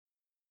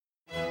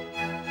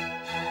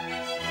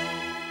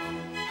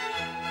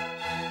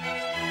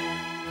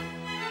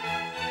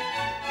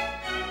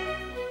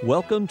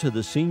Welcome to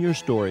the Senior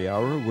Story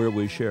Hour, where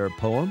we share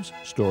poems,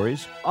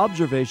 stories,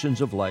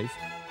 observations of life,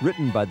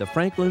 written by the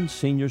Franklin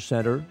Senior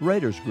Center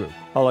Writers Group.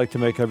 I like to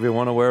make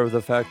everyone aware of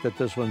the fact that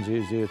this one's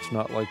easy. It's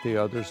not like the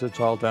others. It's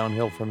all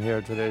downhill from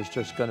here. Today's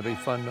just going to be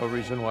fun. No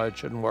reason why it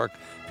shouldn't work.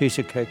 Piece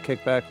of cake,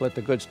 kick back, let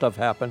the good stuff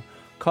happen.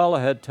 Call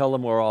ahead, tell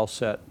them we're all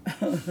set.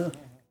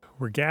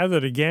 We're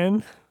gathered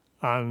again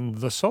on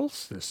the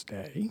solstice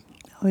day.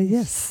 Oh,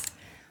 yes.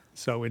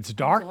 So it's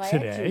dark Glad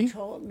today. you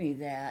told me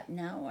that.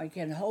 Now I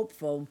can hope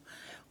for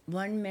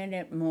 1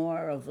 minute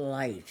more of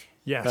light.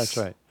 Yes. That's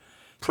right.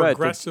 That's right.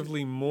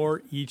 Progressively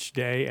more each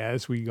day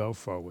as we go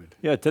forward.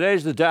 Yeah,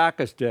 today's the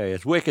darkest day.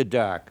 It's wicked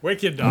dark.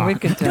 Wicked dark.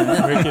 Wicked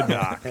dark. Wicked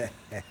dark.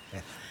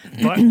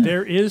 But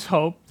there is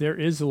hope. There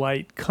is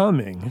light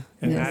coming.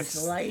 And There's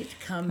that's light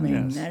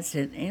coming. Yes. That's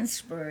an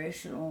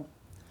inspirational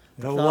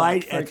The thought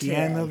light for at the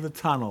end today. of the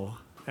tunnel.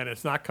 and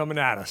it's not coming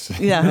at us.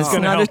 Yeah, it's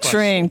gonna not a help us.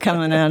 train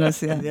coming at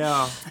us. Yeah.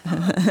 Yeah.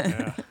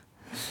 Yeah.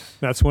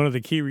 That's one of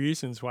the key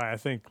reasons why I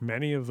think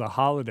many of the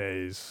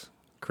holidays,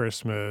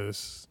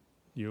 Christmas,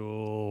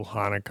 Yule,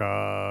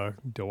 Hanukkah,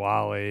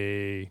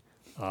 Diwali,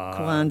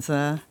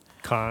 Kwanzaa.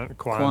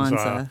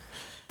 Kwanzaa,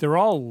 they're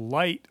all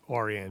light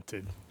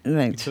oriented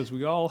Right. because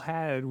we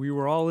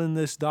were all in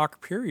this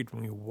dark period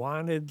when we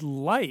wanted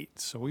light,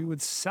 so we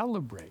would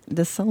celebrate.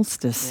 The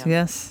solstice, Yeah.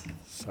 yes.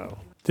 So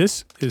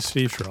this is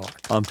Steve Sherlock.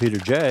 I'm Peter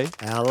J.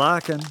 Al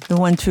Larkin. The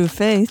one true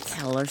faith.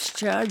 Ellis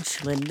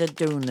Judge, Linda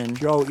Doonan.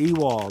 Joe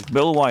Ewald.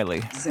 Bill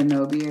Wiley.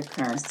 Zenobia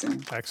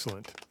Carson.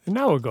 Excellent. And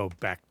now we'll go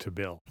back to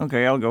Bill.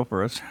 Okay, I'll go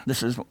first.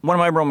 This is one of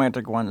my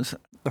romantic ones.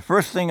 The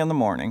first thing in the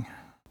morning.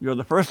 You're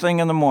the first thing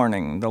in the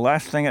morning, the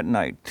last thing at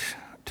night.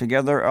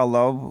 Together our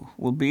love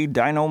will be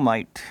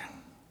dynamite.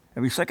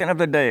 Every second of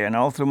the day and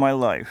all through my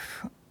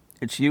life,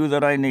 it's you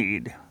that I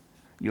need.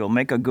 You'll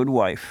make a good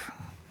wife.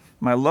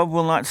 My love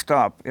will not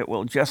stop, it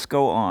will just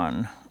go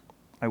on.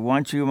 I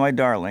want you, my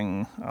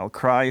darling, I'll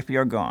cry if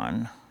you're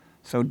gone.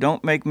 So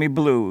don't make me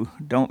blue,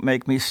 don't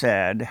make me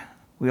sad.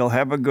 We'll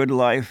have a good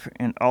life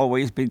and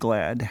always be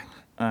glad.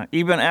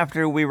 Even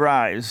after we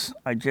rise,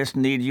 I just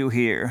need you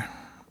here.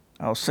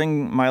 I'll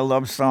sing my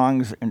love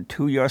songs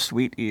into your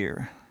sweet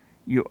ear.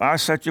 You are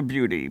such a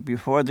beauty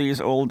before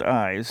these old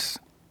eyes.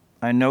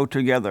 I know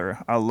together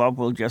our love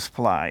will just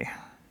fly.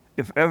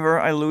 If ever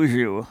I lose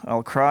you,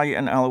 I'll cry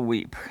and I'll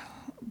weep,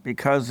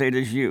 because it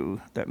is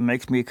you that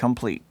makes me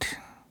complete.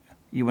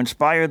 You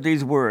inspired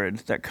these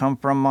words that come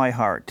from my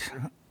heart.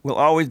 We'll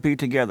always be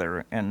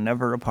together and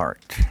never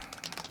apart.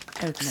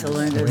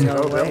 Excellent as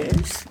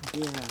always.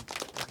 Yeah.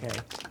 Okay.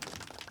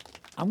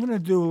 I'm going to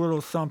do a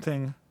little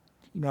something,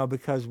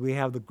 because we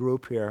have the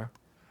group here.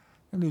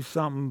 I'm going to do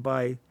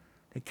something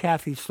that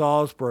Kathy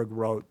Salzberg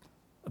wrote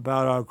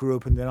about our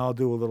group, and then I'll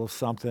do a little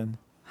something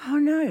How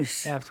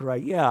nice. after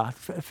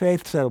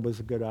Faith said it was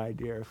a good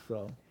idea,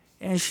 so.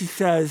 And she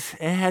says,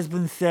 it has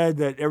been said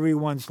that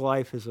everyone's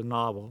life is a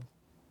novel.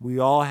 We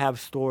all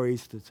have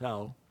stories to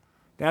tell.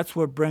 That's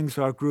what brings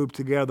our group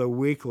together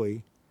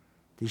weekly,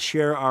 to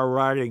share our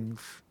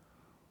writings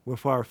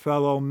with our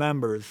fellow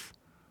members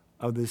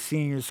of the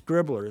Senior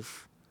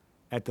Scribblers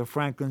at the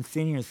Franklin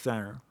Senior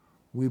Center.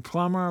 We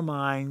plumb our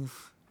minds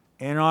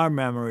and our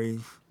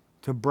memories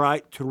to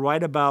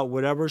write about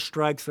whatever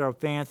strikes our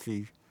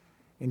fancy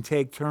and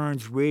take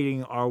turns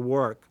reading our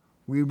work.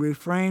 We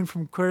refrain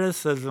from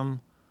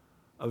criticism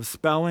of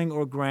spelling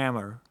or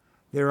grammar.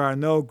 There are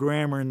no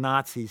grammar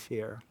Nazis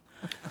here.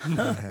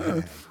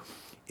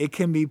 It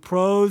can be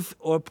prose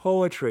or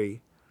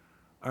poetry.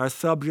 Our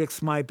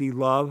subjects might be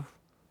love,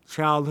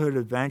 childhood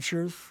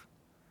adventures,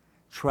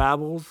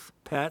 travels,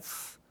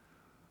 pets,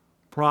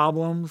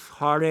 problems,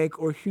 heartache,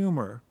 or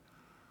humor.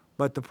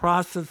 But the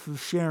process of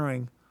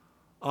sharing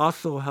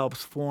also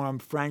helps form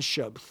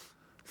friendships.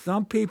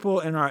 Some people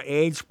in our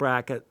age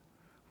bracket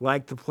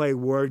like to play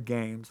word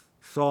games,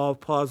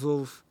 solve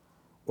puzzles,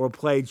 or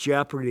play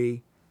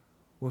Jeopardy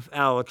with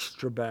Alex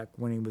Trebek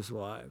when he was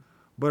alive.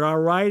 But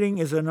our writing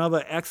is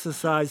another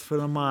exercise for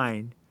the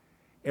mind,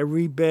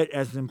 every bit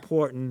as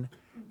important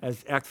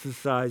as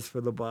exercise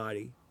for the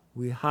body.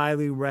 We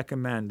highly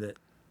recommend it.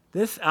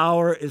 This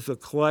hour is a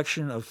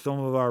collection of some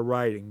of our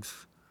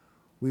writings.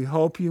 We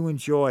hope you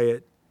enjoy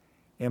it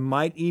and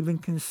might even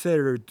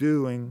consider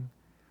doing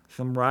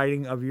some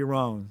writing of your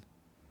own.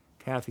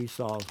 Kathy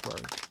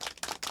Salzberg.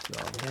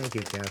 Thank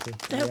you, Kathy.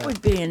 That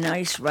would be a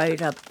nice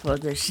write-up for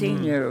the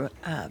senior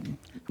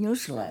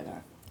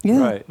newsletter. Yeah.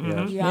 Right,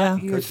 yes. Yeah.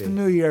 It's the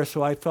new year,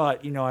 so I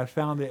thought, I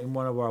found it in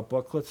one of our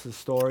booklets of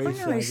stories,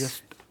 Oh, and I nice.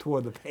 just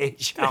tore the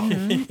page out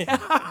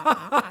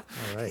All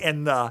right.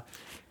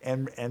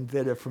 and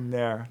did it from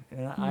there.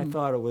 And I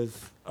thought it was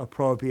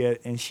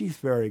appropriate, and she's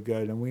very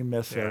good, and we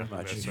miss her.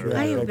 Yeah, She's her. really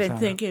I have big been time.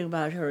 thinking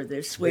about her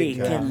this week,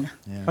 time.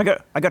 and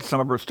I got some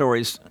of her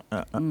stories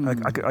I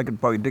could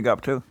probably dig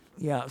up too.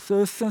 Yeah,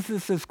 so since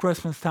this is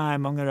Christmas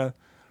time, I'm going to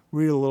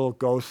read a little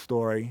ghost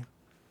story.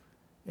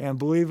 And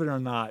believe it or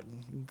not,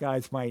 you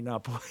guys might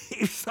not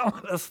believe some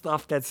of the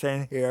stuff that's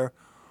in here,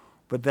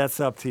 but that's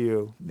up to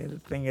you. I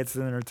think it's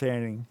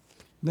entertaining.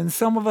 When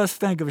some of us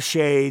think of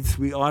shades,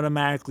 we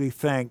automatically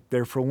think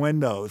they're for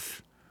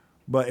windows.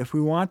 But if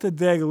we want to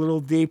dig a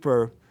little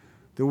deeper,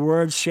 the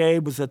word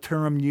shade was a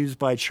term used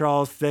by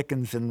Charles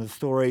Dickens in the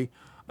story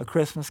A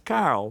Christmas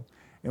Carol,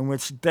 in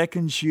which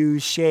Dickens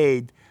used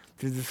shade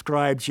to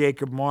describe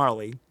Jacob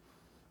Marley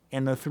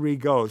and the three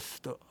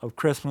ghosts of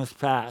Christmas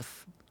past,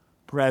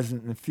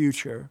 present, and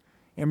future.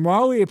 And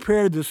Marley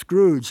appeared to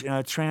Scrooge in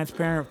a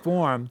transparent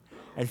form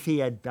as he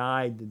had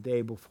died the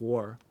day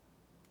before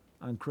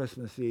on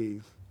Christmas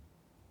Eve.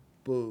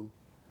 Boo.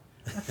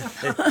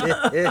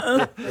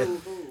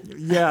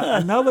 Yeah,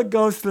 another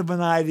ghost of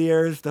an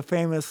idea is the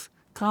famous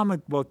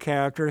comic book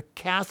character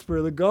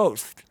Casper the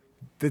Ghost.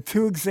 The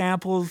two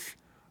examples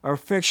are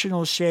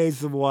fictional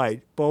shades of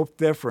white, both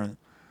different.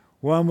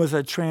 One was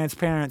a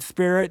transparent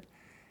spirit,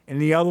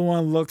 and the other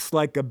one looks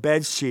like a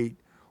bedsheet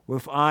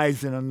with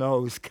eyes and a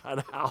nose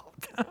cut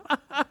out.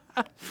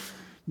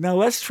 Now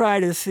let's try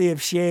to see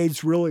if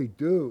shades really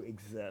do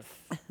exist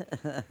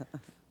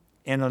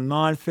in a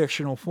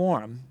non-fictional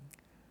form.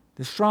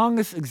 The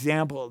strongest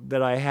example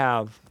that I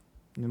have,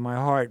 and my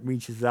heart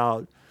reaches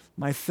out,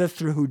 my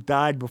sister who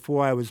died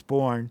before I was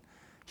born,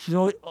 she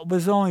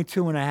was only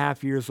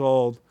 2.5 years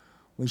old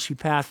when she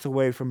passed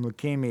away from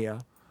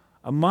leukemia.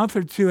 A month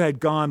or two had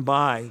gone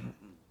by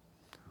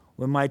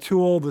when my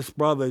two oldest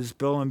brothers,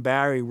 Bill and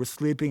Barry, were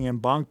sleeping in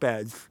bunk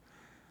beds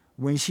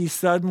when she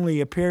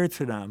suddenly appeared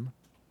to them.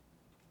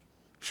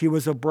 She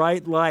was a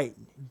bright light,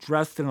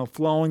 dressed in a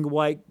flowing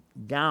white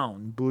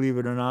gown, believe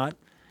it or not,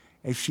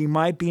 as she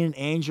might be an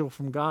angel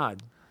from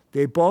God.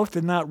 They both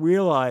did not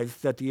realize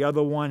that the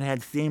other one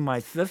had seen my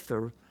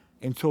sister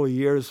until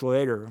years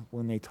later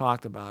when they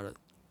talked about it.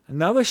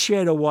 Another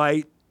shade of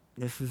white,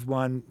 this is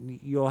one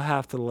you'll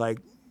have to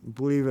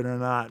believe it or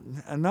not.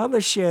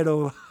 Another shade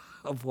of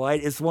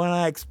white is one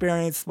I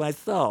experienced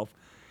myself.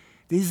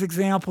 These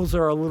examples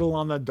are a little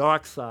on the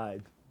dark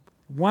side.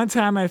 One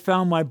time I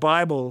found my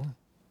Bible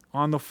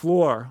on the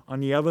floor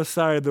on the other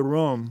side of the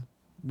room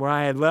where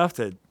I had left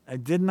it. I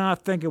did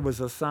not think it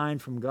was a sign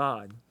from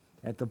God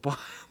that the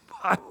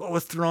Bible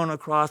was thrown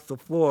across the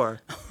floor.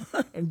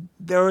 And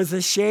there was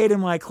a shade in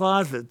my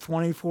closet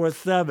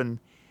 24/7.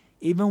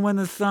 Even when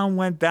the sun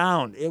went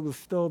down, it was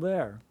still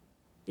there.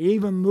 It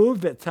even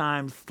moved at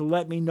times to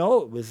let me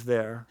know it was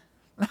there.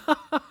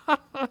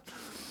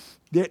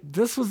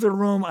 This was the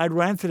room I'd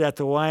rented at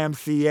the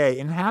YMCA,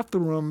 and half the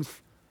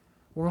rooms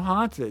were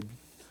haunted.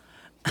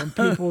 And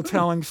people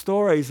telling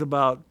stories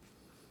about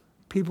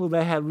people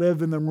that had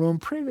lived in the room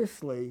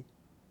previously,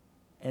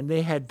 and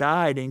they had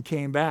died and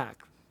came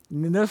back.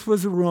 And this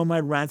was a room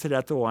I'd rented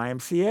at the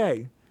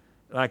YMCA.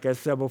 Like I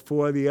said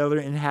before, the other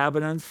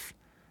inhabitants,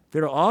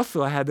 they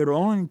also had their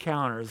own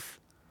encounters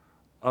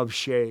of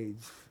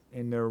shades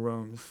in their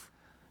rooms.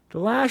 The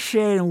last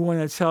shade I'm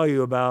going to tell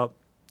you about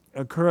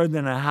occurred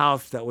in a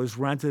house that was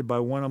rented by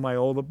one of my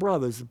older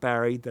brothers,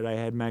 Barry, that I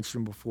had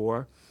mentioned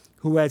before,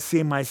 who had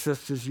seen my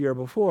sisters year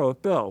before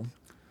with Bill.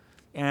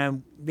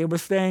 And they were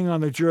staying on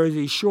the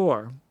Jersey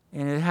Shore.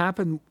 And it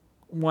happened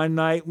one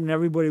night when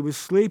everybody was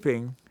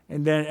sleeping,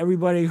 and then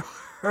everybody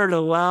heard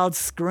a loud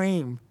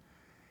scream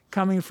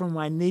coming from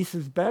my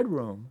niece's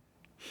bedroom.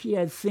 She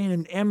had seen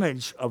an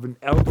image of an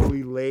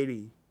elderly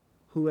lady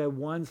who had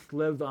once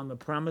lived on the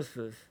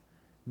premises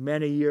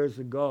many years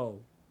ago.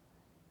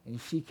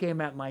 And she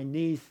came at my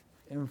niece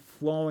in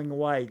flowing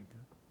white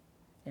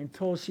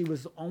until she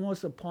was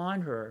almost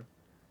upon her,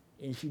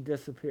 and she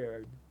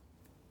disappeared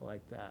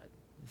like that.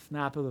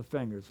 Snap of the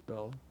fingers,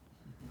 Bill.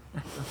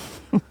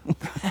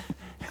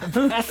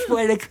 The best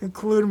way to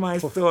conclude my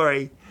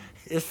story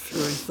is to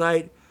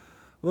recite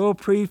a little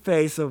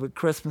preface of A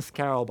Christmas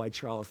Carol by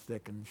Charles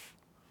Dickens,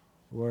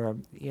 where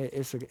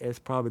it's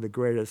probably the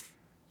greatest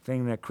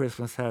thing that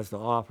Christmas has to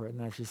offer, and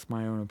that's just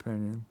my own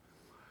opinion.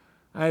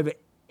 I've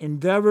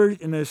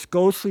endeavored in this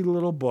ghostly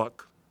little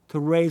book to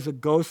raise a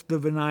ghost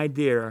of an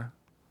idea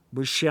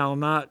which shall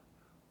not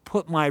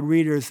put my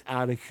readers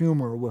out of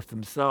humor with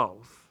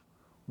themselves,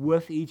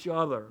 with each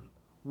other,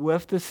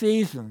 with the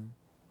season,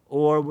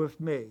 or with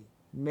me.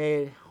 May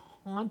it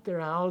haunt their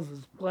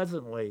houses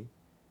pleasantly,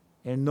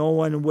 and no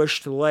one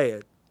wish to lay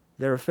it.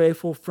 Their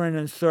faithful friend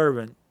and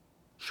servant,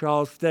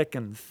 Charles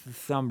Dickens,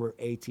 December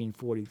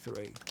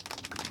 1843.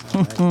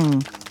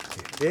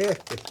 Yeah.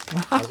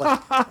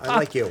 I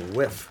like your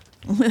whiff.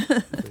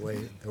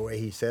 the way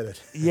he said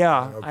it.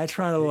 Yeah, I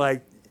try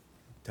to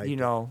Type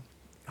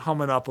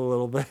hum it up a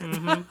little bit.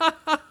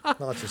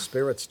 Lots of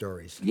spirit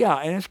stories. Yeah,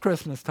 and it's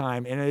Christmas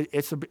time, and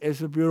it's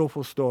a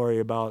beautiful story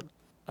about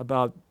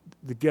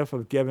the gift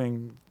of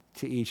giving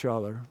to each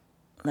other.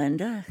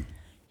 Linda?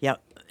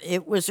 Yep.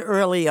 It was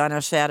early on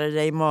a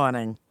Saturday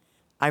morning.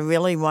 I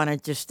really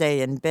wanted to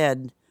stay in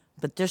bed,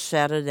 but this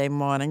Saturday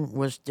morning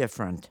was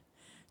different.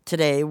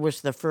 Today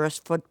was the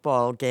first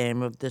football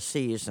game of the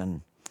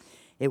season.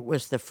 It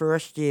was the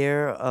first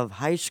year of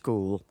high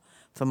school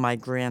for my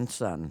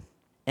grandson,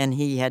 and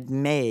he had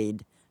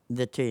made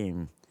the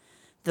team.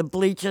 The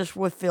bleachers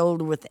were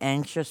filled with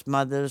anxious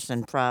mothers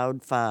and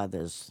proud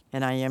fathers,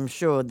 and I am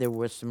sure there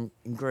were some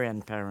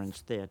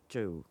grandparents there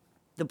too.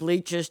 The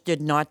bleachers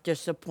did not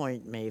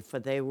disappoint me, for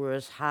they were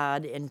as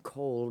hard and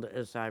cold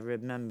as I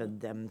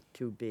remembered them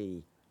to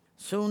be.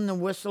 Soon the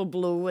whistle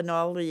blew, and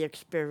all the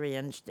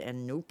experienced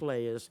and new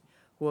players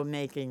were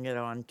making it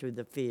onto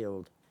the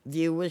field.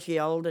 Viewers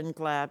yelled and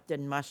clapped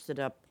and mustered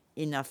up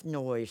enough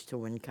noise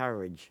to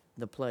encourage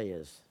the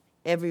players.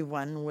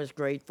 Everyone was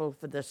grateful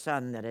for the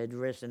sun that had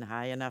risen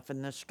high enough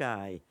in the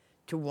sky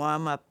to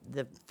warm up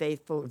the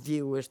faithful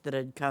viewers that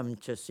had come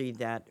to see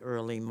that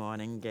early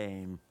morning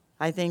game.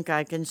 I think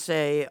I can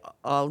say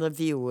all the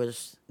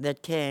viewers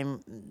that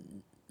came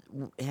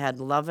had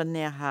love in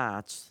their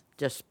hearts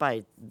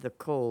despite the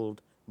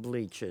cold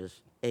bleachers.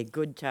 A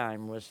good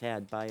time was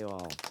had by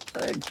all.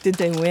 Did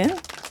they win?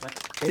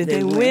 Did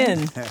they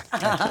win?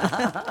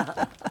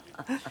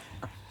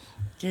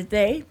 Did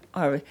they?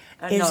 Or is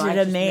No, it I a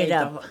just made the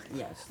up? whole-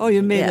 yes. Oh,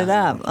 you made Yeah. it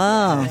up.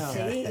 Oh.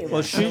 See?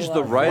 Well, she's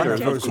the writer.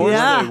 Of course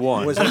Yeah. they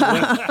won. Was it worth,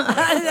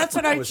 That's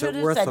what I was should it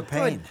have worth said. the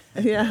pain?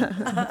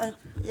 Yeah.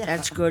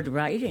 That's good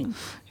writing.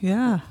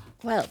 Yeah.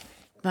 Well,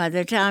 by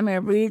the time I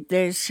read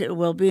this, it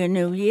will be a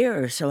new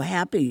year, so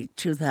happy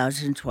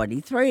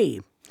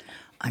 2023.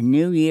 A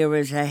new year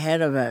is ahead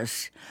of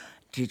us.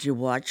 Did you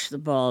watch the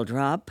ball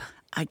drop?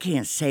 I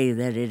can't say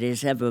that it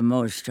is ever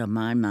most on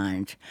my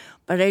mind,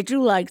 but I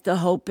do like the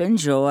hope and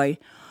joy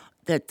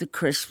that the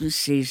Christmas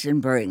season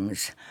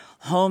brings.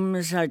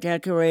 Homes are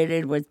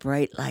decorated with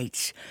bright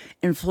lights,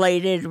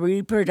 inflated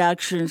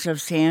reproductions of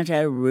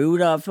Santa,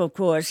 Rudolph, of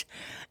course,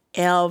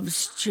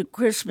 elves to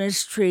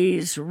Christmas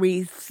trees,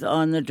 wreaths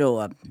on the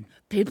door.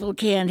 People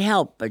can't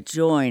help but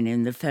join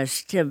in the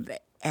festive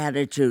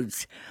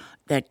attitudes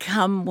that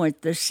come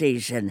with the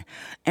season.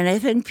 And I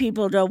think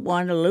people don't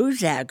want to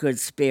lose that good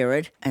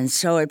spirit, and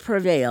so it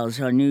prevails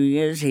on New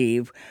Year's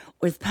Eve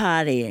with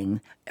partying.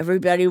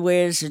 Everybody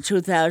wears the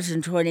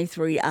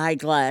 2023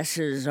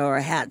 eyeglasses or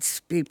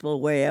hats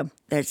people wear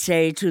that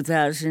say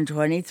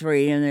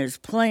 2023, and there's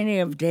plenty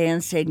of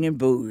dancing and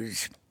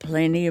booze,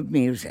 plenty of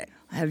music.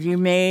 Have you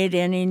made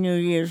any New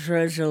Year's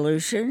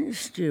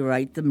resolutions? Do you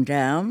write them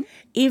down?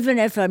 Even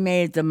if I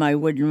made them, I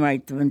wouldn't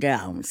write them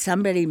down.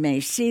 Somebody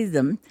may see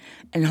them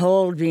and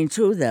hold me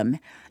to them,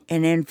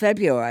 and in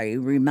February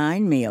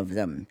remind me of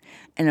them.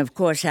 And of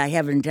course, I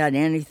haven't done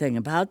anything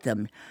about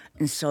them,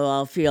 and so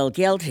I'll feel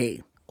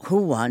guilty. Who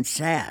wants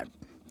that?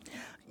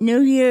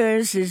 New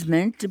Year's is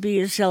meant to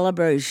be a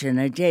celebration,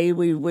 a day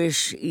we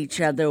wish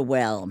each other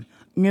well.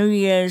 New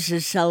Year's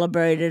is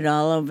celebrated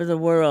all over the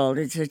world.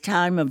 It's a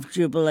time of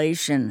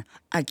jubilation,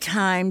 a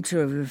time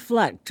to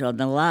reflect on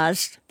the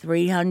last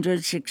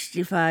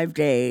 365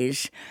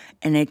 days,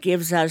 and it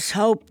gives us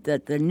hope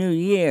that the new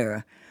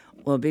year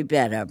will be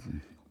better.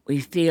 We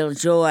feel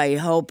joy,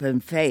 hope,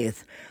 and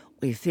faith.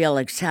 We feel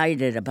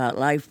excited about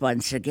life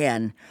once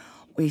again.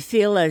 We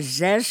feel a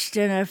zest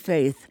and a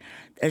faith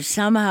that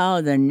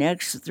somehow the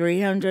next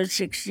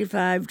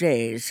 365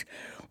 days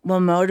will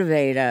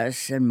motivate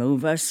us and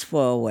move us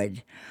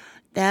forward.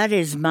 That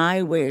is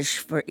my wish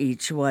for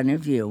each one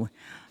of you.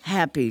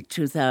 Happy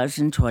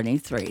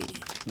 2023.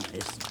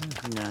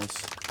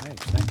 Nice. Hey,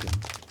 thank you.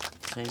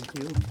 Thank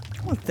you.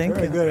 Well, thank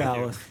Very you. good,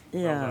 Alice.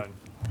 Well Yeah. done.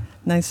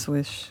 Nice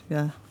wish.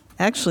 Yeah.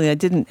 Actually, I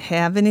didn't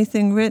have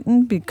anything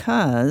written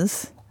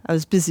because I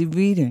was busy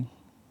reading.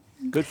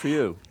 Good for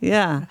you.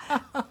 Yeah.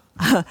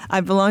 I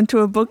belong to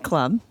a book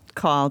club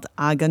called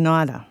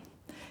Argonauta.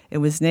 It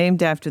was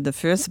named after the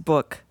first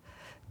book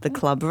the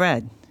club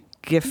read,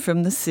 Gift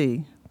from the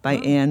Sea by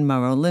Anne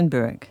Morrow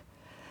Lindbergh.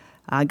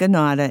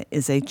 Argonauta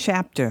is a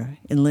chapter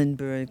in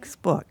Lindbergh's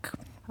book.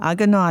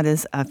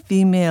 Argonautas are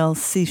female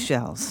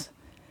seashells.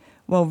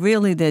 Well,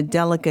 really, they're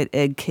delicate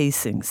egg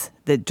casings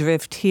that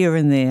drift here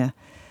and there,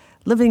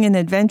 living in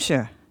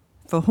adventure,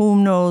 for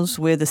whom knows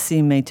where the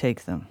sea may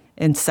take them.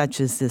 And such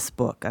is this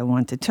book I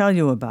want to tell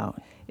you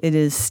about. It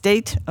is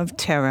State of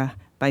Terror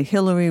by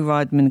Hillary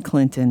Rodman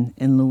Clinton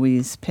and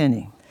Louise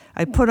Penny.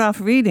 I put off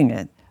reading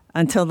it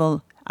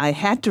until I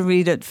had to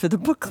read it for the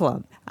book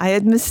club. I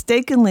had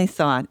mistakenly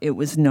thought it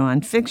was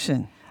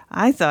nonfiction.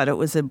 I thought it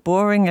was a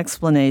boring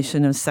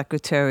explanation of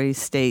Secretary of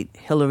State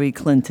Hillary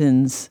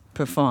Clinton's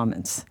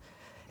performance,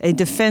 a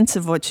defense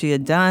of what she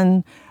had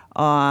done,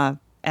 or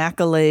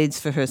accolades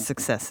for her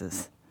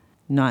successes.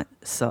 Not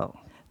so.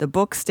 The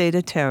book State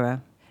of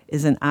Terror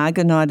is an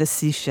Argonauta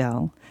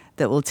seashell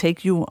that will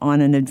take you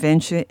on an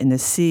adventure in a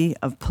sea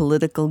of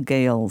political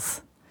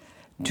gales.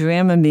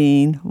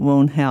 Dramamine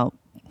won't help.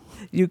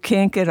 You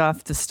can't get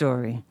off the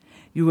story.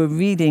 You are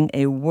reading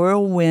a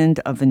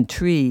whirlwind of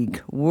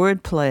intrigue,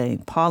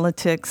 wordplay,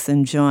 politics,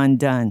 and John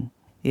Donne.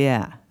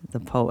 Yeah, the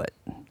poet.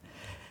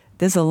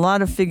 There's a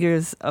lot of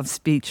figures of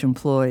speech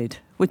employed,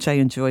 which I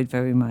enjoyed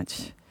very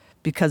much,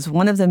 because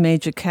one of the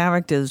major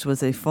characters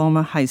was a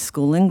former high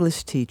school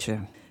English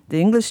teacher. The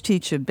English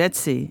teacher,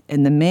 Betsy,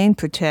 and the main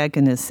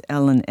protagonist,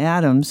 Ellen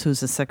Adams,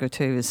 who's the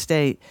Secretary of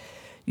State,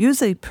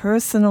 use a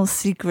personal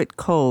secret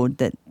code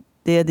that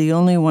they're the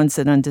only ones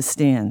that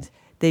understand.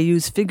 They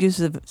use figures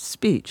of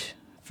speech.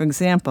 For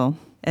example,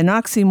 an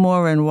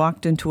oxymoron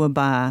walked into a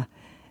bar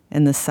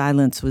and the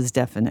silence was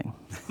deafening.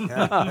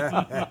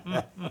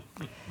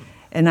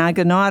 An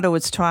Argonauta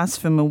was tossed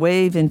from a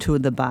wave into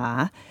the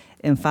bar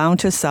and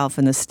found herself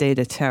in a state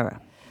of terror.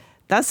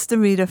 Thus, the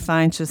reader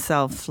finds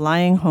herself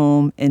flying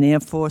home in Air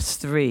Force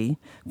 3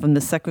 from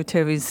the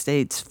Secretary of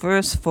State's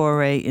first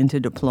foray into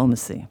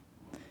diplomacy.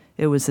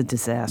 It was a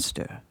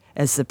disaster,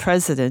 as the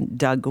President,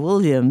 Doug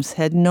Williams,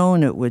 had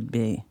known it would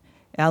be.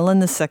 Ellen,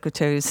 the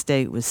Secretary of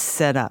State, was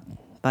set up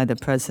by the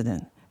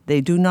President. They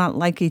do not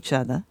like each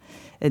other,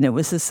 and it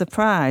was a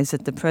surprise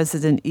that the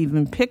President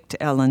even picked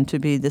Ellen to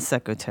be the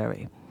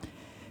Secretary.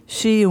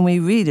 She and we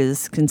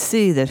readers can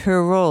see that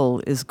her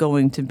role is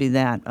going to be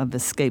that of a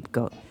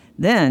scapegoat.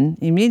 Then,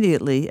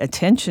 immediately,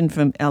 attention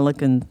from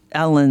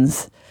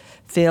Ellen's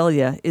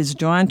failure is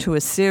drawn to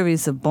a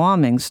series of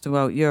bombings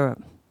throughout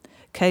Europe.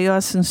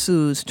 Chaos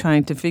ensues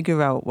trying to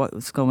figure out what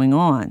was going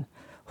on.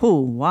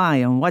 Who, why,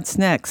 and what's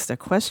next are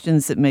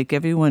questions that make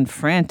everyone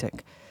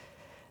frantic.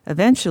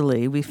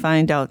 Eventually, we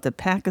find out that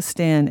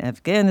Pakistan,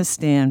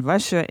 Afghanistan,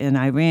 Russia, and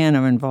Iran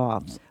are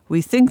involved.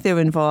 We think they're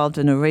involved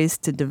in a race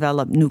to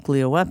develop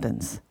nuclear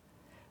weapons.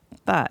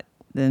 But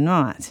they're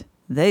not.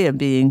 They are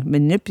being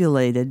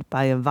manipulated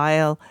by a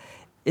vile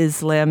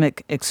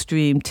Islamic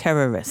extreme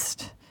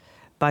terrorist,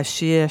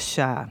 Bashir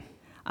Shah.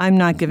 I'm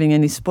not giving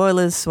any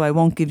spoilers, so I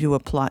won't give you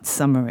a plot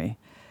summary.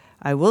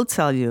 I will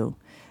tell you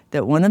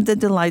that one of the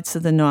delights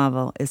of the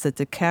novel is that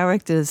the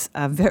characters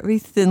are very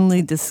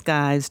thinly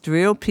disguised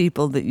real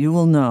people that you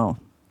will know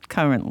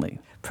currently.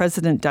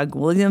 President Doug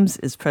Williams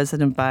is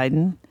President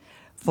Biden.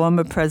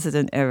 Former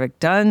President Eric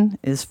Dunn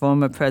is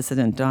former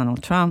President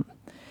Donald Trump.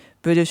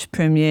 British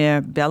Premier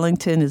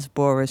Bellington is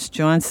Boris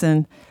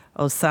Johnson.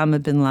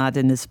 Osama bin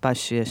Laden is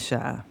Bashir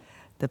Shah.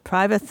 The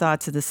private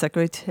thoughts of the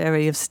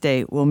Secretary of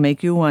State will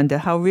make you wonder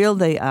how real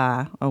they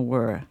are or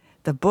were.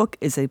 The book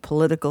is a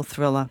political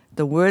thriller.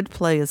 The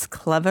wordplay is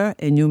clever,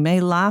 and you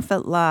may laugh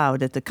out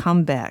loud at the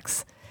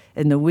comebacks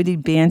and the witty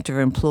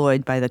banter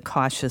employed by the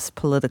cautious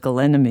political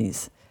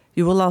enemies.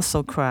 You will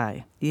also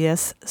cry.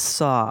 Yes,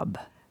 sob.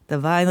 The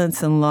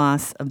violence and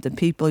loss of the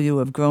people you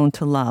have grown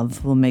to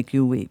love will make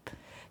you weep.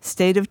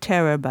 State of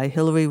Terror by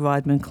Hillary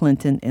Rodham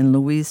Clinton and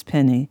Louise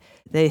Penny.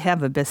 They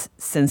have a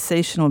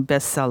sensational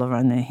bestseller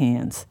on their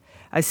hands.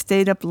 I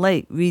stayed up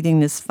late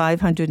reading this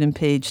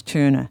 500-page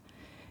churner.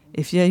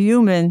 If you're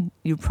human,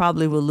 you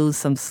probably will lose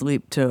some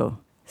sleep too.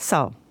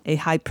 So, a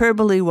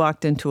hyperbole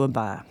walked into a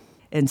bar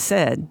and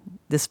said,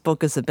 "This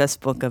book is the best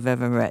book I've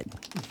ever read."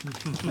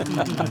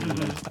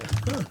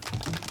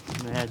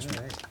 Imagine.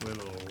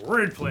 Little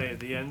wordplay at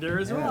the end there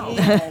as well.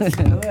 Yes,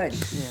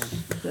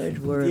 good.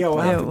 Good word. Yeah, we'll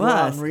have to It go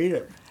out was. and read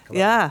it.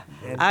 Yeah,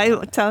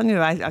 I'm telling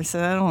you, I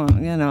said, I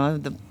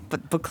don't, the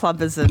book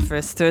club is the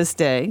first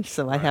Thursday,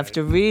 so I have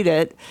to read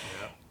it.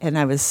 And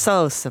I was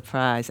so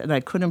surprised, and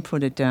I couldn't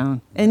put it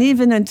down. And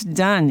even it's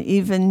done,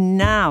 even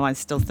now, I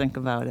still think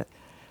about it.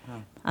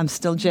 I'm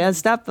still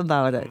jazzed up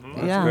about it.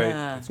 Yeah,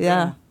 great.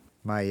 yeah.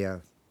 My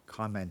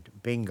comment,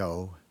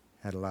 bingo,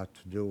 had a lot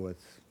to do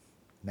with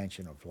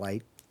mention of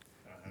light,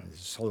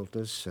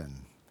 solstice,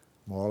 and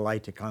more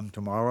light to come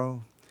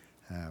tomorrow,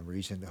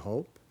 reason to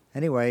hope.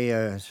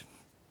 Anyway,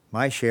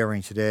 my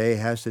sharing today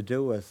has to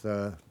do with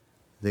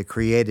the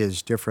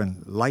Creator's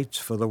different lights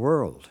for the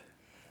world.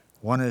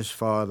 One is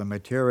for the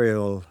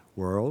material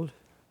world,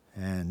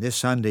 and this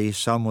Sunday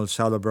some will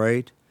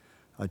celebrate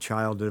a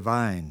child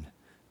divine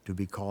to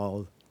be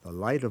called the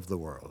light of the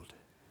world.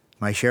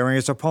 My sharing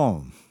is a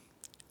poem,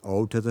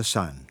 Ode to the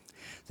Sun.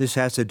 This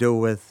has to do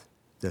with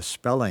the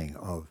spelling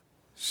of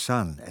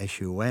sun,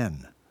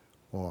 S-U-N,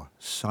 or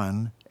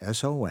sun,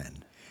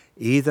 S-O-N.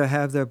 Either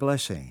have their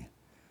blessing,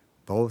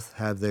 both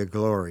have their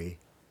glory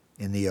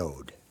in the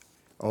ode.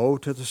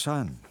 Ode to the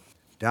sun.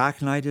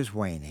 Dark night is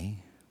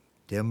waning,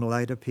 dim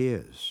light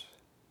appears.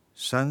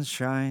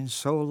 Sunshine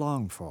so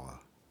longed for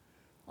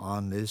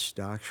on this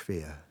dark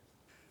sphere.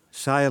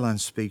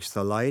 Silence speaks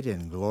the light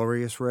in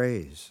glorious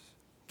rays,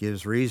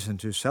 gives reason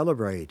to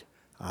celebrate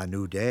our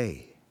new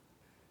day.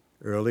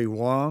 Early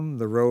warm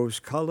the rose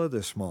color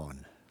this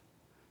morn.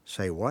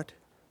 Say what?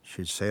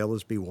 Should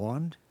sailors be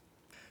warned?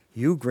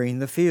 You green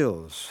the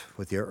fields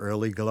with your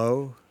early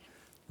glow,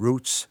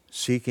 roots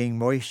seeking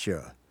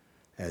moisture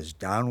as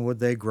downward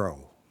they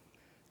grow.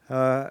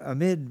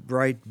 Amid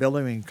bright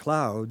billowing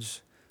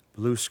clouds,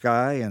 blue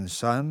sky and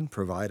sun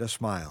provide a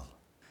smile.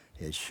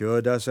 It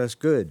sure does us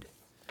good,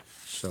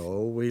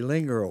 so we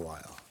linger a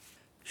while.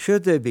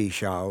 Should there be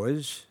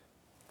showers,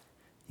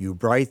 you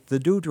bright the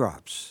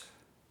dewdrops,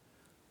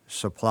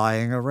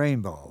 supplying a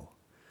rainbow,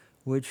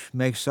 which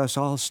makes us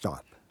all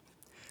stop.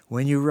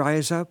 When you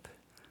rise up,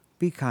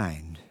 be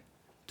kind,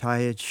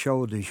 tired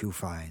shoulders you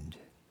find,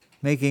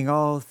 making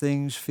all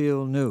things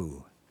feel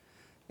new,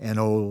 and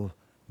old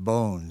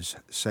bones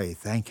say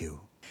thank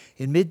you.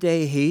 In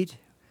midday heat,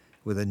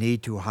 with a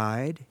need to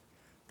hide,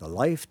 the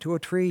life to a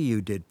tree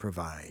you did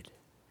provide,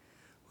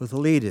 with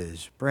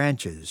leaders,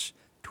 branches,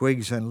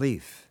 twigs, and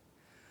leaf.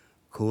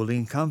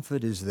 Cooling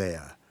comfort is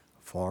there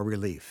for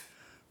relief.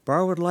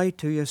 Borrowed light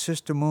to your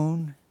sister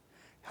moon,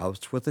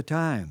 helps with the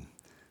time,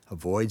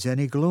 avoids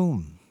any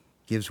gloom,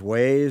 gives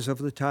ways of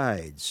the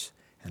tides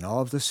and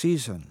all of the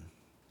season,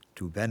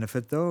 to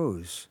benefit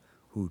those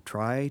who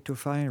try to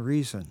find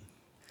reason.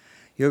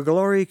 Your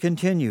glory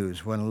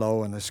continues when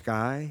low in the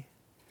sky.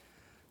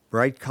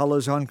 Bright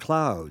colors on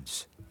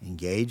clouds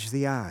engage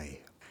the eye.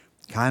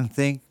 Can't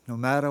think no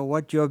matter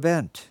what you're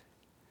bent.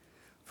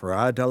 For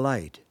our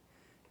delight,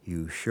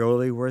 you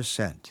surely were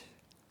sent.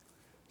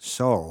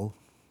 So,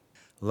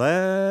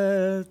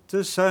 let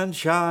the sun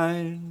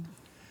shine.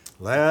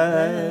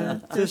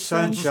 Let the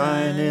sun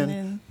shine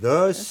in.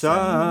 The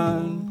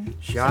sun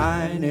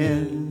shine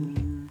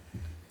in.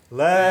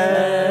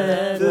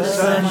 Let the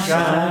sun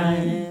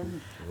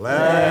shine.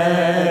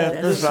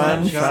 Let the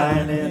sun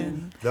shine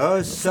in.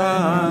 The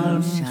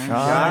sun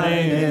shine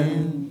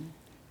in.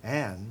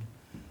 And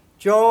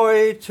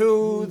joy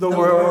to the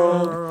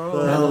world,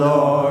 the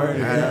Lord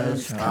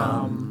has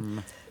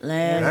come.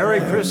 Merry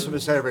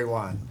Christmas,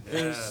 everyone.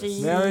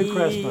 Merry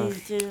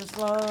Christmas.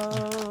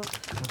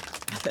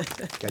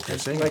 Get to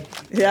sing it?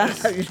 Yeah,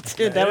 you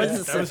did. That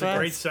was That was a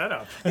great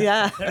setup.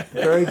 Yeah,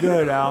 Very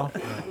good, Al.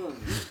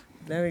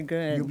 very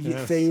good. You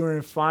say you were in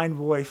a fine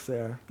voice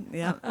there.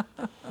 Yeah.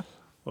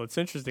 Well, it's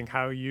interesting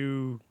how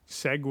you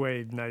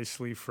segued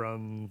nicely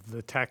from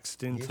the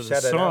text into the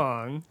set it up.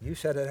 song. You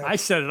set it up. I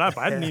set it up.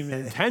 I didn't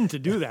even intend to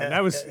do that.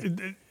 That was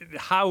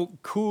how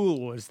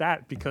cool was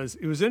that? Because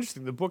it was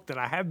interesting. The book that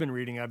I have been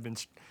reading, I've been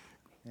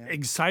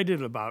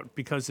excited about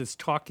because it's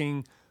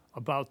talking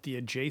about the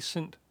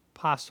adjacent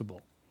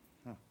possible.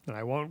 And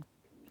I won't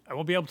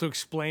be able to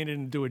explain it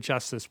and do it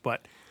justice,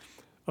 but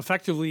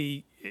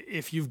effectively,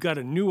 if you've got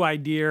a new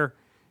idea,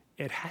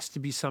 it has to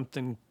be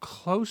something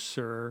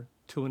closer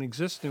to an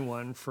existing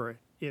one for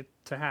it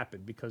to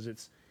happen because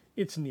it's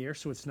near,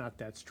 so it's not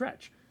that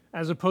stretch.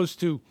 As opposed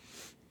to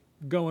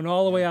going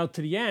all the way out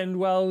to the end,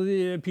 well,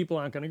 people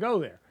aren't going to go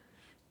there.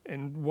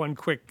 And one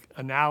quick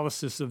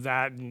analysis of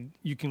that, and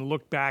you can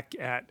look back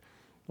at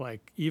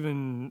like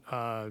even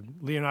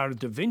Leonardo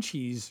da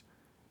Vinci's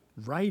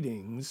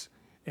writings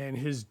and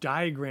his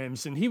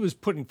diagrams, and he was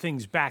putting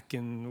things back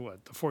in the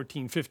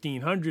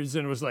 1500s,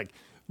 and it was like,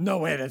 no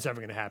way that's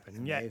ever going to happen.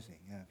 And yet Amazing,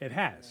 yeah. it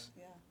has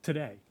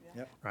today,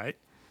 Yep. right?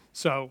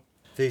 So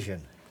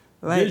Vision.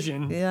 Right.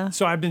 vision. Yeah.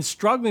 So I've been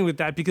struggling with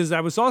that because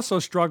I was also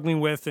struggling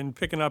with and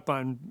picking up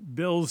on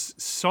Bill's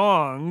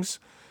songs.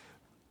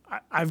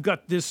 I've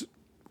got this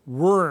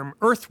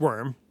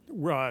earthworm.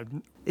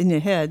 In your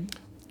head.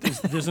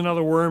 There's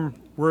another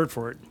word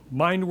for it.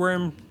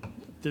 Mindworm.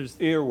 There's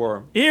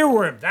Earworm.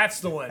 earworm. That's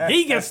the one.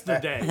 He gets the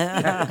day.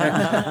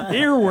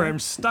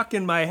 Earworm stuck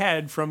in my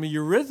head from a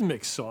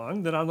Eurythmics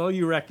song that I know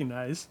you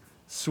recognize.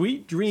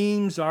 Sweet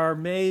dreams are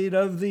made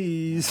of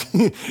these.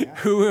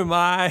 Who am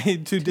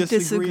I to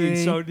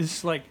disagree? So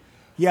it's like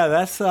Yeah,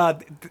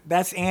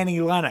 that's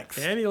Annie Lennox.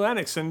 Annie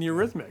Lennox and the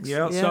Eurythmics.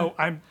 Yep. Yeah. So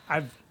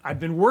I've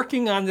been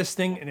working on this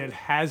thing and it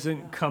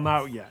hasn't come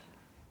out yet.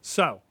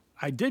 So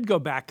I did go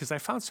back because I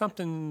found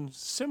something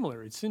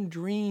similar. It's in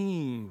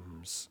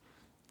Dreams,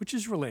 which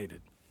is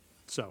related.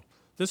 So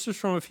this is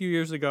from a few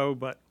years ago,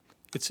 but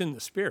it's in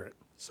the spirit,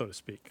 so to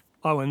speak.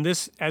 Oh, and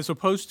this, as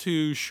opposed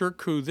to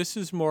shirku, this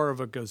is more of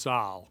a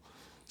ghazal.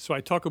 So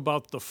I talk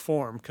about the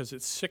form because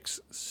it's 6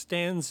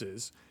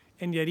 stanzas,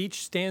 and yet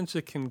each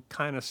stanza can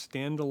kind of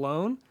stand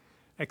alone,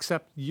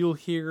 except you'll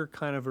hear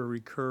kind of a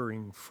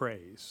recurring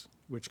phrase,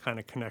 which kind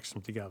of connects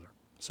them together.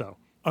 So,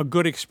 a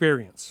good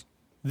experience.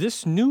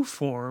 This new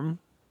form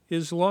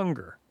is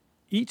longer.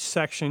 Each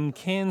section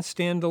can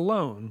stand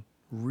alone,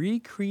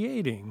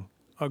 recreating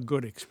a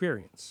good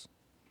experience.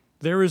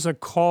 There is a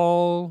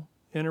call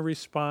and a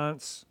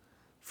response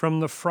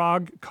from the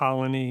frog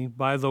colony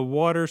by the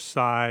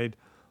waterside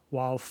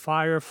while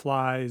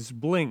fireflies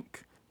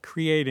blink,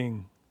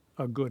 creating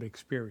a good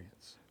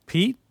experience.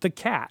 Pete the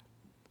cat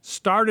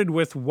started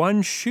with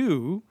one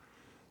shoe,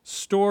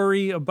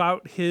 story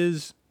about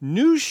his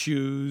new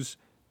shoes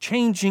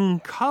changing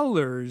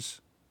colors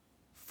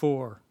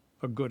for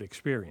a good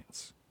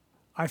experience.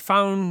 I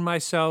found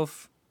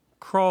myself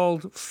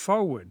crawled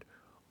forward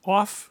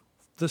off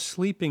the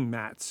sleeping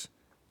mats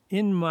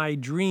in my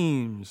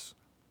dreams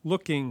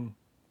looking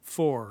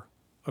for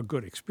a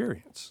good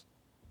experience.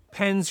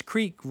 Penn's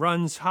Creek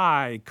runs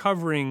high,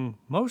 covering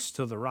most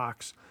of the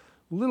rocks.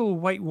 Little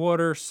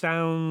Whitewater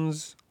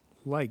sounds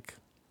like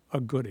a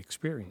good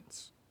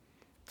experience.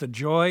 The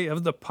joy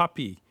of the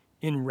puppy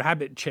in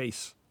rabbit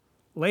chase.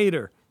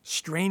 Later,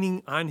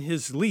 straining on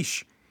his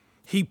leash,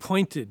 he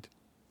pointed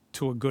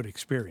to a good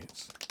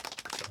experience.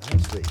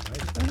 Nicely.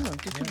 Oh,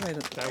 did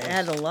you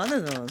add a lot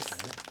of those?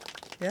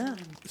 Yeah.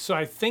 So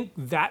I think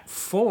that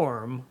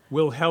form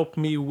will help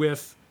me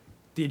with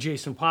the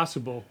adjacent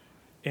possible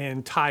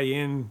and tie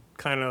in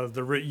kind of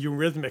the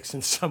Eurythmics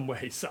in some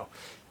way. So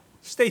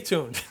stay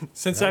tuned.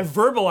 Since I've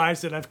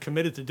verbalized it, I've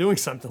committed to doing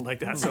something like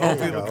that. So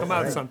hopefully it'll come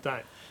out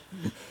sometime.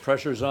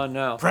 Pressure's on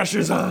now.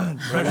 Pressure's on.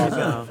 Pressure's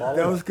on.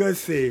 That was good,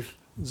 Steve.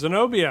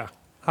 Zenobia,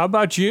 how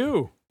about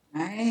you?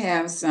 I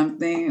have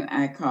something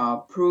I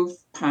call proof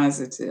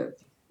positive,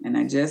 and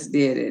I just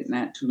did it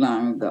not too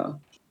long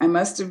ago. I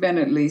must have been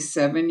at least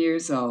 7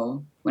 years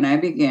old when I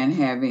began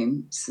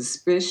having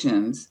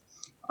suspicions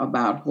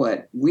about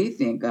what we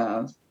think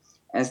of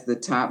as the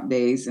top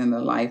days in the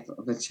life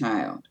of a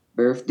child.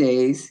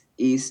 Birthdays,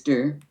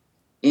 Easter,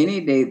 any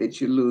day that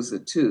you lose a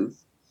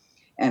tooth.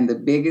 and the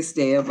biggest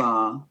day of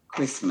all,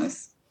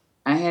 Christmas.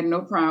 I had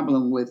no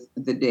problem with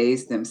the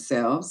days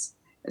themselves,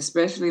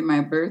 especially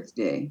my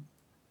birthday.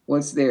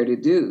 What's there to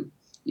do?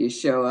 You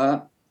show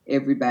up,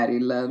 everybody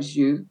loves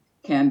you,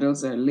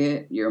 candles are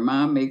lit, your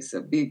mom makes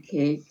a big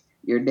cake,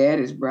 your dad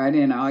has brought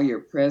in all your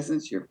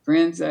presents, your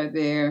friends are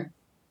there,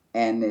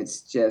 and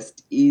it's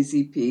just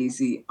easy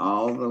peasy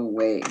all the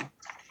way.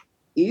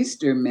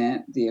 Easter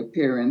meant the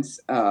appearance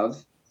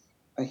of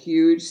a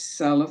huge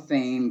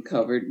cellophane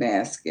covered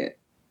basket,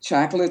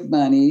 chocolate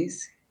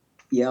bunnies,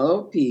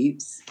 yellow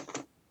peeps,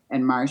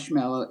 and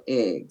marshmallow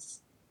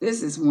eggs.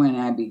 This is when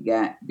I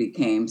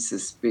became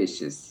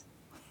suspicious.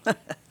 Of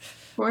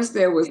course,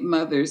 there was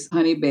mother's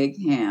honey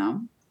baked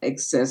ham,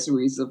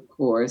 accessories, of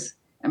course,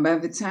 and by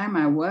the time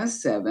I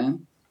was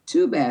 7,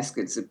 2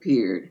 baskets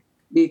appeared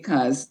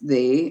because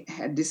they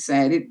had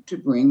decided to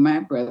bring my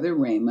brother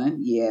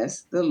Raymond,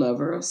 yes, the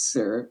lover of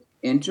syrup,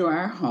 into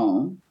our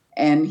home,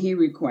 and he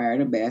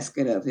required a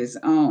basket of his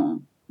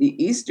own.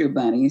 The Easter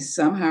bunny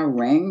somehow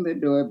rang the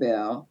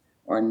doorbell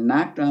or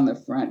knocked on the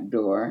front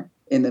door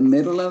in the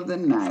middle of the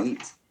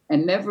night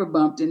and never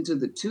bumped into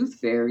the tooth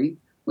fairy,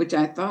 which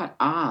I thought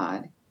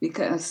odd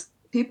because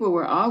people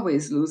were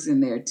always losing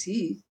their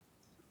teeth,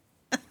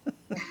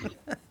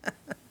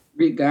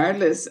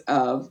 regardless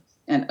of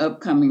an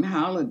upcoming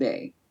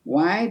holiday.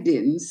 Why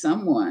didn't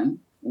someone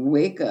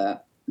wake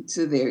up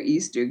to their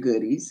Easter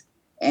goodies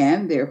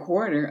and their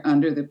quarter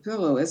under the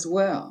pillow as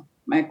well?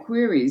 My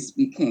queries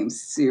became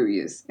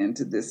serious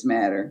into this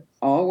matter,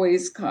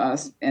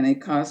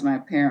 it caused my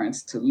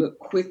parents to look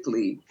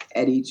quickly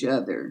at each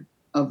other,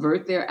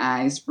 avert their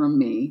eyes from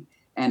me,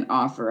 and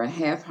offer a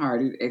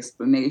half-hearted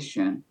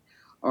explanation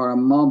or a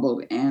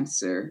mumbled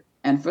answer.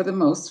 And for the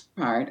most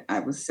part, I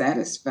was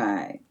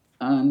satisfied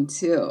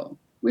until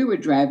we were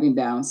driving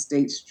down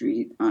State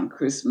Street on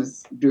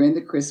Christmas during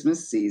the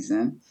Christmas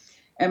season,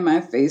 and my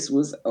face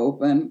was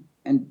open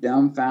and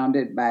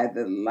dumbfounded by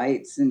the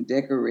lights and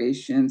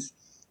decorations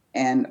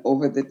and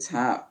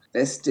over-the-top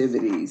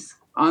festivities.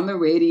 On the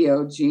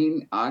radio,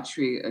 Gene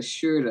Autry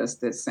assured us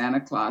that Santa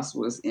Claus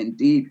was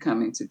indeed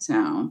coming to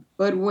town.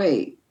 But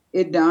wait,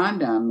 it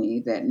dawned on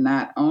me that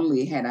not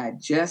only had I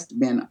just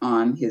been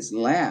on his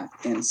lap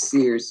in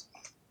Sears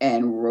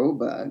and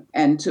Roebuck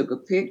and took a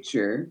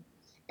picture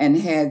and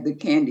had the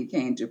candy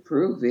cane to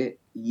prove it,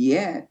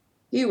 yet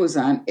he was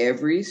on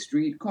every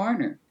street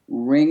corner,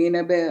 ringing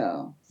a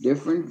bell,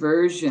 different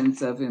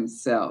versions of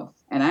himself,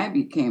 and I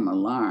became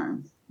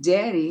alarmed.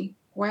 Daddy,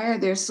 why are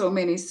there so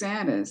many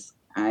Santas?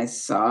 I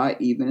saw,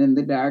 even in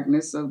the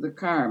darkness of the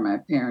car, my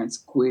parents'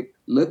 quick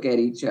look at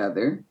each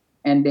other,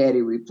 and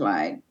Daddy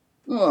replied,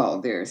 well,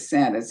 they're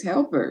Santa's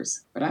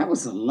helpers. But I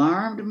was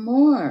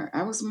more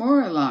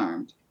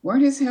alarmed.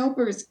 Weren't his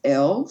helpers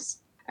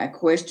elves? I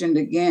questioned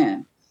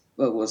again,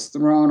 but was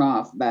thrown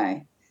off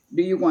by,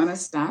 do you want to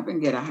stop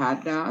and get a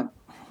hot dog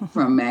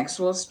from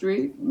Maxwell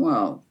Street?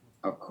 Well,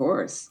 of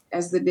course.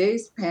 As the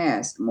days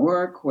passed,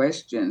 more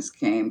questions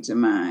came to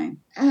mind.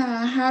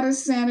 How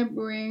does Santa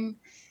bring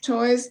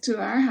toys to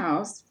our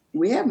house?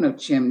 We have no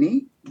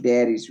chimney.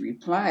 Daddy's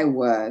reply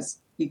was,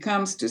 he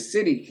comes to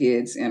city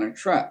kids in a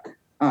truck.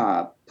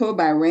 Pulled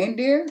by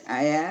reindeer?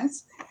 I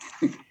asked.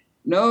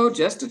 No,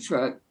 just a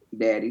truck,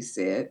 Daddy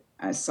said.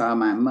 I saw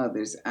my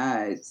mother's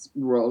eyes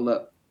roll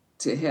up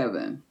to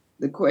heaven.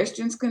 The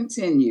questions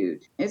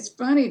continued. It's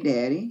funny,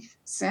 Daddy.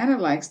 Santa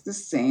likes the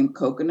same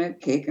coconut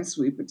cake and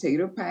sweet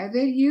potato pie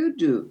that you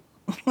do.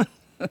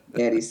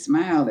 Daddy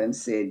smiled and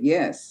said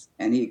yes,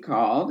 and he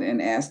called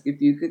and asked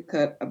if you could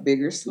cut a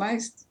bigger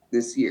slice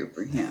this year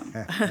for him.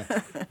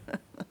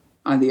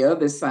 On the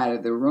other side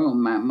of the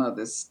room, my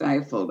mother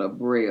stifled a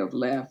bray of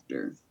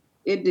laughter.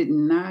 It did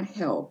not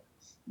help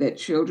that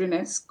children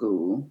at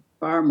school,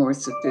 far more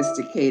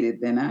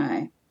sophisticated than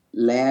I,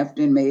 laughed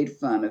and made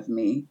fun of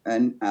me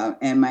and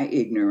my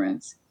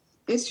ignorance.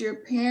 It's your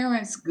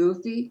parents,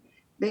 Goofy.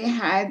 They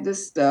hide the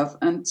stuff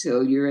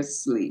until you're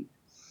asleep.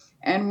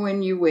 And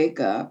when you wake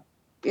up,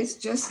 it's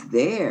just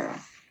there.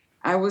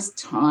 I was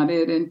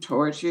taunted and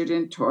tortured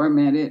and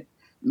tormented,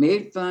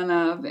 made fun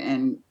of,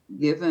 and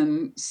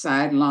given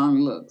sidelong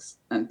looks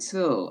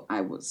until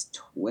I was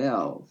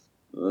 12.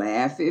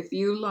 Laugh if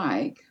you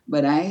like,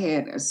 but I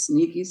had a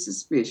sneaky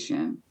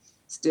suspicion.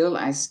 Still,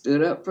 I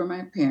stood up for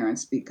my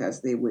parents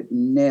because they would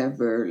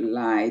never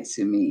lie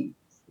to me.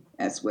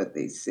 That's what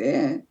they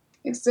said,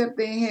 except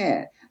they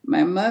had.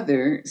 My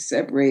mother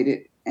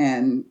separated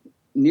and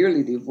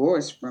nearly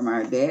divorced from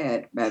our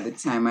dad by the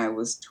time I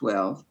was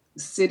 12,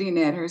 sitting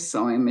at her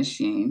sewing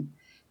machine,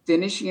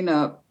 finishing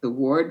up the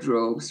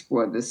wardrobes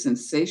for the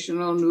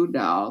sensational new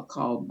doll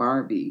called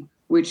Barbie,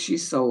 which she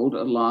sold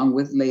along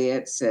with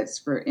layette sets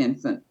for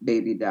infant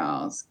baby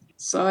dolls.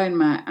 Saw in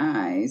my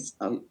eyes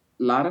a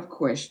lot of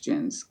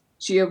questions.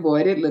 She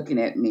avoided looking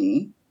at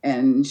me,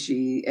 and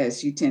as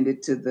she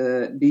tended to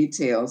the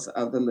details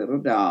of the little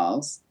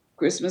dolls,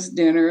 Christmas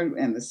dinner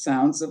and the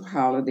sounds of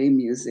holiday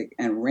music,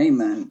 and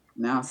Raymond,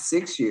 now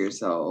 6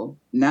 years old,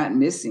 not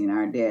missing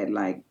our dad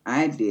like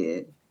I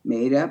did,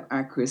 made up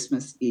our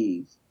Christmas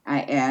Eve.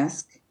 I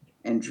asked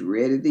and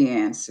dreaded the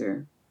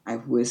answer. I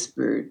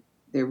whispered,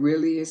 "There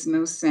really is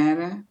no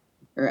Santa?"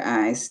 Her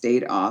eyes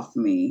stayed off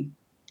me.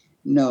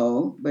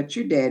 "No, but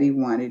your daddy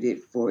wanted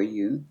it for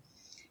you.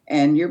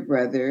 And your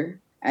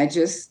brother." I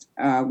just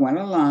went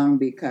along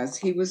because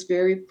he was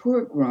very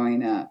poor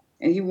growing up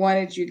and he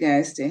wanted you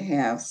guys to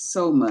have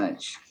so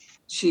much.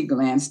 She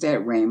glanced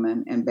at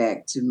Raymond and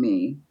back to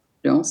me.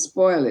 "Don't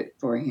spoil it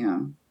for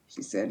him,"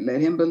 she said.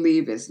 "Let him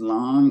believe as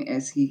long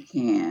as he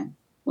can."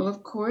 Well,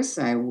 of course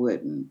I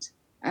wouldn't.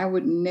 I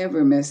would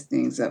never mess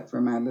things up for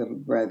my little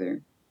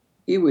brother.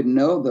 He would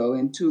know, though,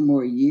 in 2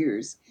 more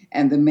years,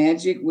 and the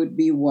magic would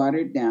be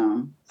watered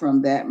down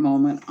from that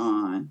moment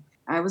on.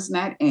 I was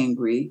not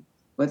angry,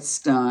 but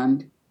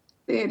stunned.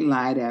 They had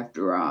lied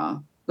after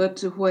all. But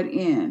to what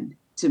end?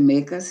 To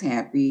make us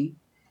happy,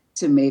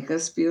 to make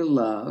us feel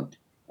loved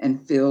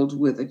and filled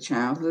with a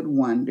childhood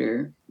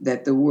wonder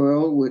that the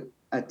world would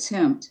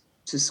attempt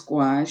to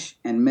squash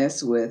and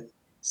mess with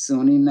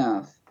soon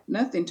enough.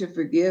 Nothing to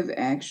forgive,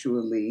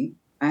 actually.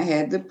 I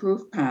had the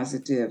proof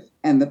positive,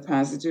 and the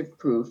positive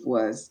proof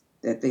was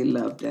that they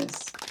loved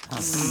us.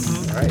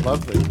 All right.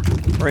 Lovely.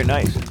 Very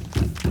nice.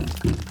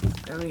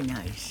 Very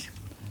nice.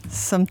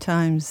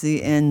 Sometimes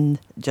the end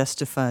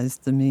justifies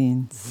the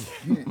means.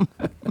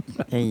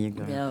 There you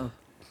go. Yeah.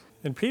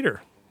 And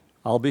Peter,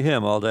 I'll be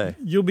him all day.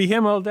 you'll be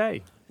him all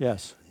day.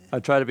 Yes. I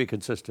try to be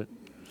consistent.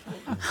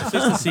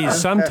 Consistency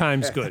is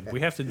sometimes good.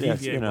 We have to Yes,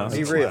 deviate you know. once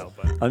Be in a real.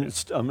 while,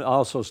 but I'm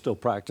also still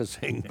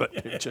practicing, but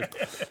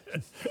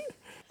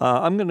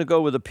I'm going to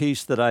go with a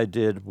piece that I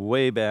did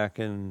way back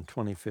in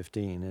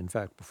 2015. In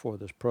fact, before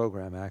this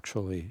program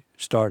actually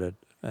started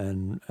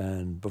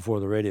and before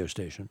the radio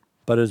station.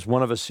 But it's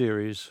one of a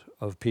series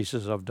of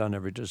pieces I've done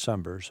every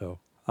December. So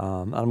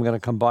I'm going to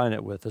combine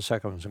it with the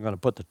second one. So I'm going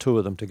to put the two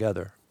of them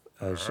together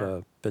as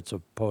bits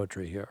of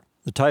poetry here.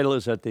 The title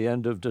is At the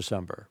End of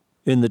December.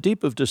 In the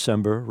deep of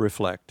December,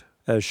 reflect,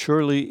 as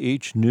surely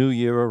each new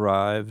year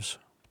arrives,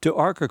 to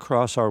arc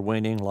across our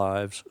waning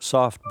lives,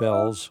 soft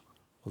bells.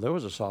 Well, there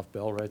was a soft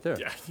bell right there.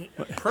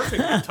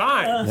 perfect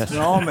time.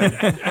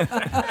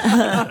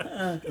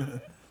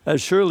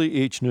 As surely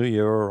each new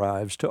year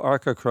arrives, to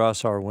arc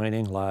across our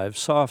waning lives,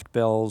 soft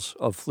bells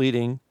of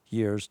fleeting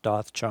years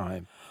doth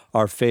chime,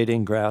 our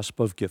fading grasp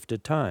of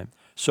gifted time.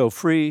 So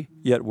free,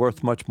 yet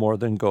worth much more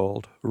than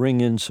gold, ring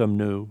in some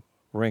new,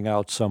 ring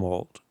out some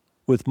old.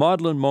 With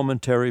maudlin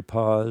momentary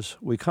pause,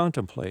 we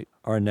contemplate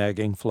our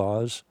nagging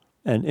flaws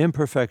and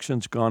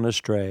imperfections gone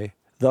astray,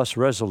 thus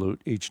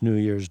resolute each New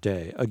Year's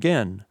day.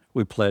 Again,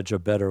 we pledge a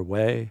better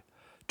way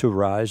to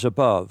rise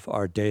above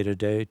our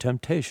day-to-day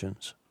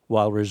temptations,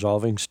 while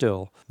resolving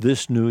still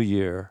this new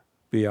year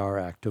be our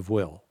act of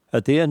will.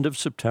 At the end of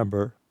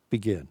September,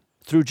 begin.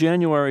 Through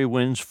January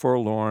winds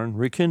forlorn,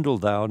 rekindle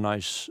thou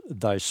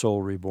thy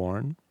soul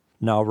reborn.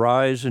 Now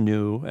rise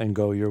anew and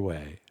go your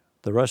way.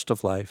 The rest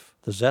of life,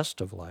 the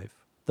zest of life,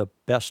 the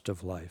best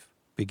of life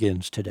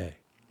begins today.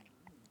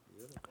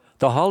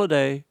 The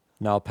holiday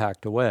now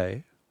packed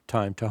away,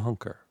 time to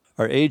hunker.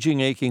 Our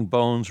aging, aching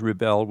bones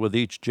rebel with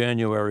each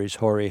January's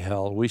hoary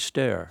hell. We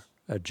stare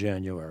at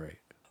January.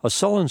 A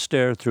sullen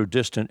stare through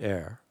distant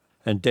air,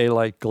 and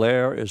daylight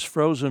glare is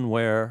frozen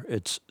where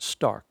it's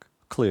stark,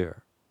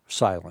 clear,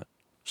 silent,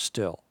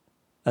 still.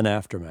 An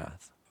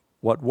aftermath.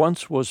 What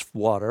once was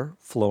water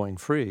flowing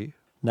free,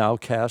 now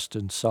cast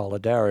in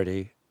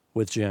solidarity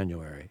with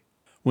January.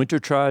 Winter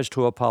tries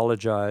to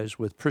apologize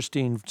with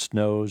pristine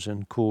snows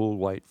and cool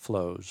white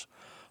flows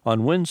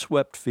on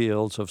windswept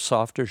fields of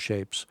softer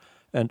shapes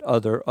and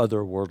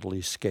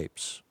otherworldly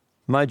scapes.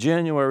 My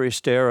January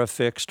stare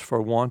affixed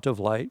for want of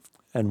light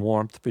and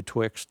warmth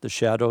betwixt the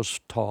shadows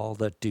tall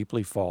that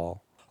deeply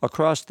fall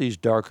across these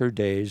darker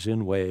days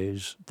in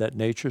ways that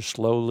nature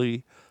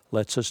slowly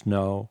lets us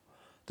know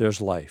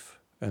there's life.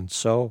 And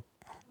so,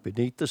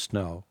 beneath the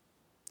snow,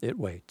 it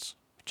waits,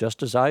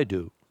 just as I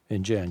do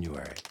in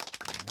January.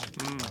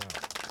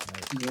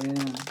 Yeah.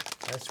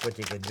 That's what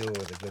you can do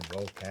with a good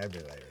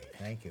vocabulary.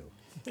 Thank you.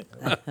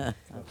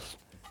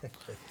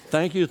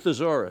 Thank you,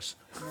 Thesaurus.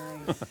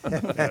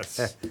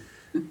 Yes.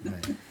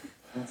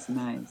 That's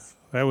nice.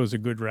 That was a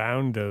good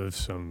round of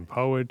some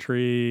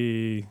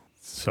poetry,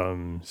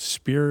 some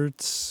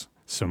spirits,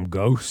 some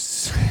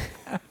ghosts,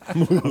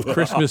 of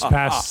Christmas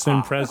past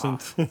and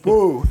present.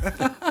 Boo!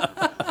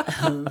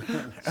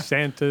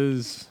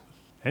 Santas,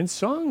 and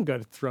song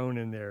got thrown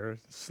in there,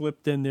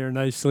 slipped in there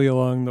nicely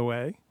along the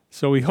way.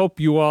 So we hope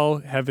you all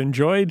have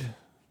enjoyed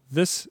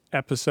this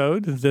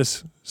episode,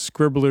 this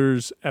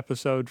Scribblers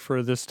episode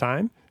for this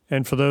time.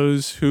 And for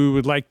those who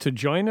would like to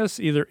join us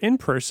either in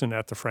person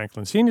at the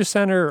Franklin Senior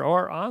Center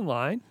or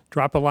online,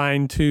 drop a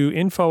line to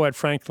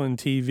info@Franklin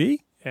TV,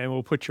 and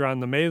we'll put you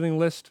on the mailing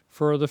list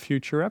for the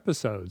future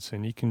episodes.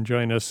 And you can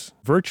join us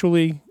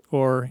virtually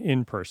or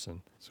in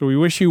person. So we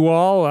wish you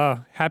all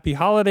a happy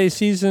holiday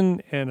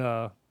season and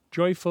a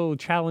joyful,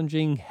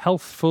 challenging,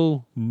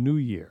 healthful new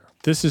year.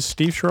 This is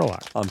Steve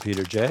Sherlock. I'm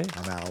Peter J.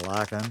 I'm Al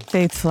Larkin.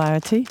 Faith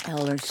Flaherty.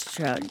 Ellis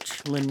Judge.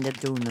 Linda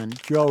Doonan.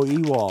 Joe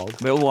Ewald.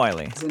 Bill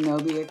Wiley.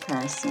 Zenobia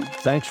Carson.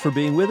 Thanks for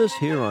being with us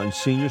here on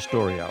Senior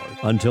Story Hour.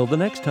 Until the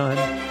next time.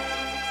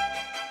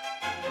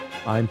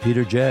 I'm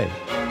Peter Jay.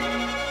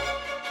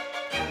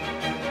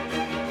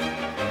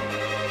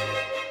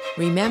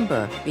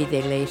 Remember, be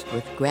they laced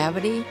with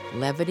gravity,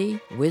 levity,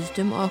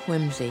 wisdom, or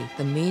whimsy,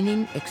 the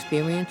meaning,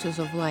 experiences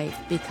of life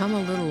become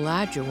a little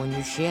larger when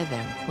you share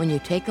them, when you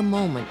take a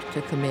moment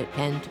to commit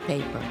pen to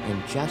paper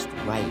and just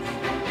write.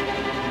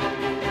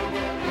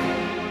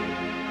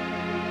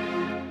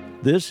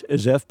 This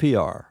is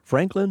FPR,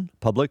 Franklin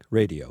Public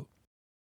Radio.